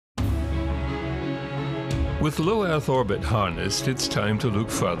With low Earth orbit harnessed, it's time to look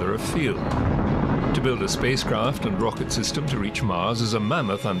further afield. To build a spacecraft and rocket system to reach Mars is a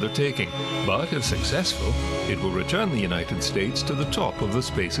mammoth undertaking, but if successful, it will return the United States to the top of the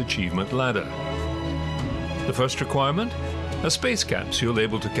space achievement ladder. The first requirement? A space capsule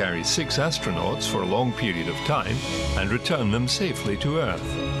able to carry 6 astronauts for a long period of time and return them safely to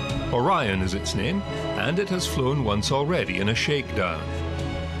Earth. Orion is its name, and it has flown once already in a shakedown.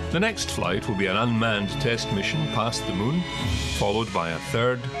 The next flight will be an unmanned test mission past the Moon, followed by a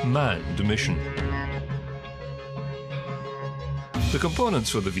third manned mission. The components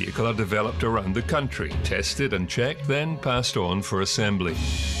for the vehicle are developed around the country, tested and checked, then passed on for assembly.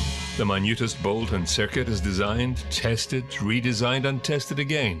 The minutest bolt and circuit is designed, tested, redesigned and tested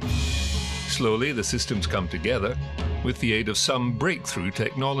again. Slowly the systems come together with the aid of some breakthrough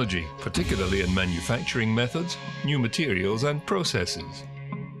technology, particularly in manufacturing methods, new materials and processes.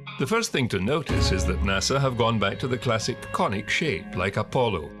 The first thing to notice is that NASA have gone back to the classic conic shape like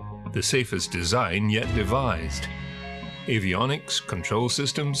Apollo, the safest design yet devised. Avionics, control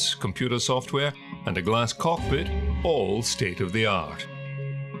systems, computer software and a glass cockpit, all state-of-the-art.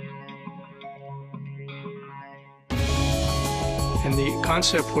 And the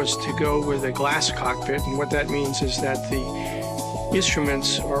concept was to go with a glass cockpit, and what that means is that the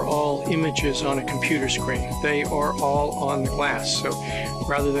instruments are all images on a computer screen. They are all on the glass. So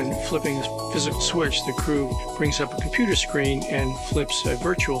rather than flipping a physical switch, the crew brings up a computer screen and flips a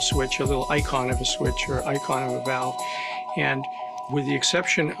virtual switch, a little icon of a switch or icon of a valve. And with the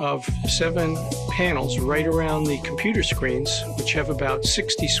exception of 7 panels right around the computer screens, which have about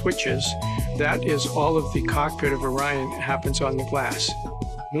 60 switches, that is all of the cockpit of Orion happens on the glass.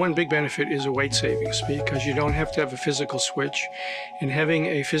 One big benefit is a weight savings because you don't have to have a physical switch. And having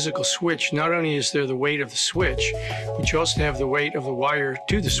a physical switch, not only is there the weight of the switch, but you also have the weight of the wire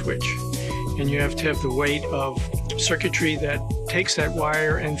to the switch. And you have to have the weight of circuitry that takes that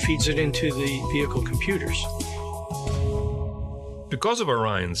wire and feeds it into the vehicle computers. Because of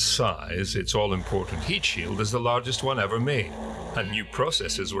Orion's size, its all-important heat shield is the largest one ever made, and new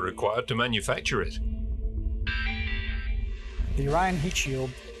processes were required to manufacture it. The Orion heat shield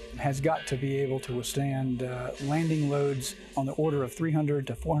has got to be able to withstand landing loads on the order of 300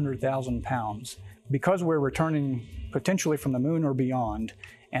 to 400,000 pounds. Because we're returning potentially from the Moon or beyond,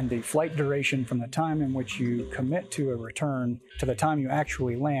 and the flight duration from the time in which you commit to a return to the time you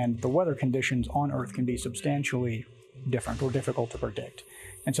actually land, the weather conditions on Earth can be substantially different or difficult to predict.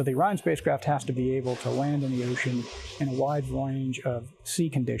 And so the Orion spacecraft has to be able to land in the ocean in a wide range of sea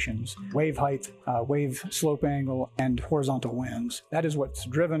conditions, wave height, wave slope angle, and horizontal winds. That is what's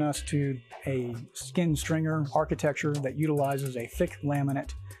driven us to a skin stringer architecture that utilizes a thick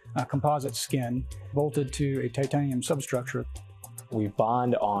laminate composite skin bolted to a titanium substructure. We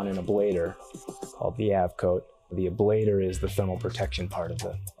bond on an ablator called the avcoat. The ablator is the thermal protection part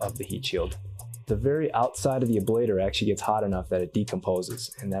of the heat shield. The very outside of the ablator actually gets hot enough that it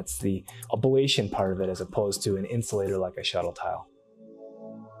decomposes, and that's the ablation part of it as opposed to an insulator like a shuttle tile.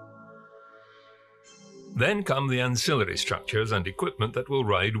 Then come the ancillary structures and equipment that will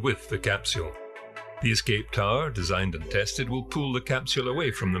ride with the capsule. The escape tower, designed and tested, will pull the capsule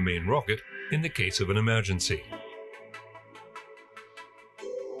away from the main rocket in the case of an emergency.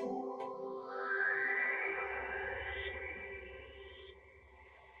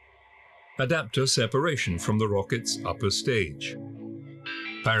 Adapter separation from the rocket's upper stage.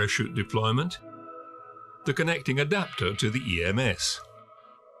 Parachute deployment. The connecting adapter to the EMS.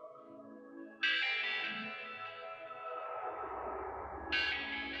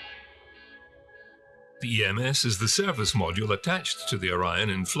 The EMS is the service module attached to the Orion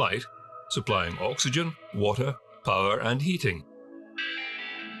in flight, supplying oxygen, water, power and heating.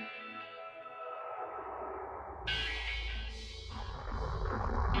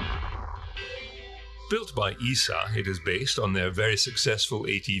 Built by ESA, it is based on their very successful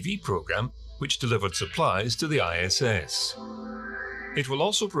ATV program, which delivered supplies to the ISS. It will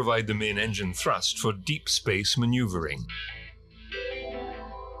also provide the main engine thrust for deep space maneuvering.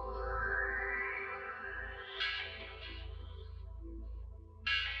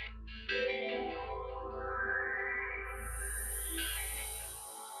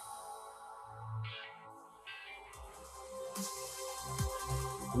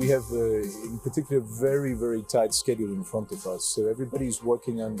 We have, in particular, very tight schedule in front of us. So everybody's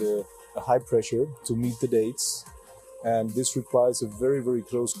working under a high pressure to meet the dates, and this requires a very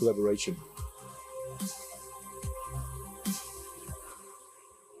close collaboration.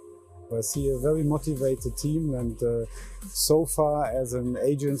 I see a very motivated team, and so far as an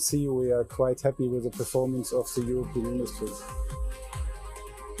agency we are quite happy with the performance of the European industry.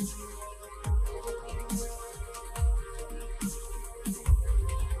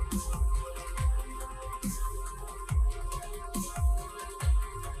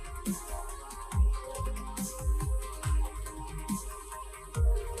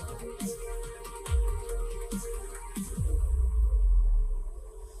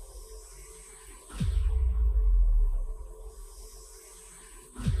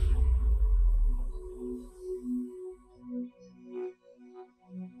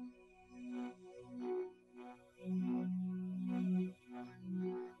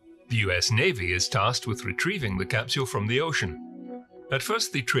 The US Navy is tasked with retrieving the capsule from the ocean. At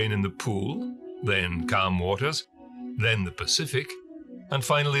first they train in the pool, then calm waters, then the Pacific, and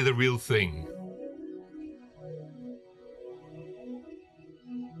finally the real thing.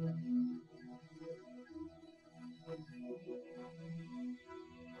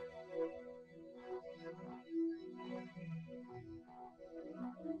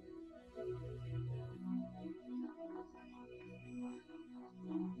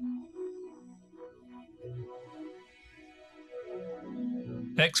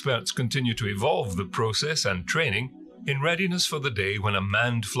 Experts continue to evolve the process and training in readiness for the day when a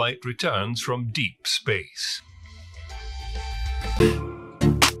manned flight returns from deep space.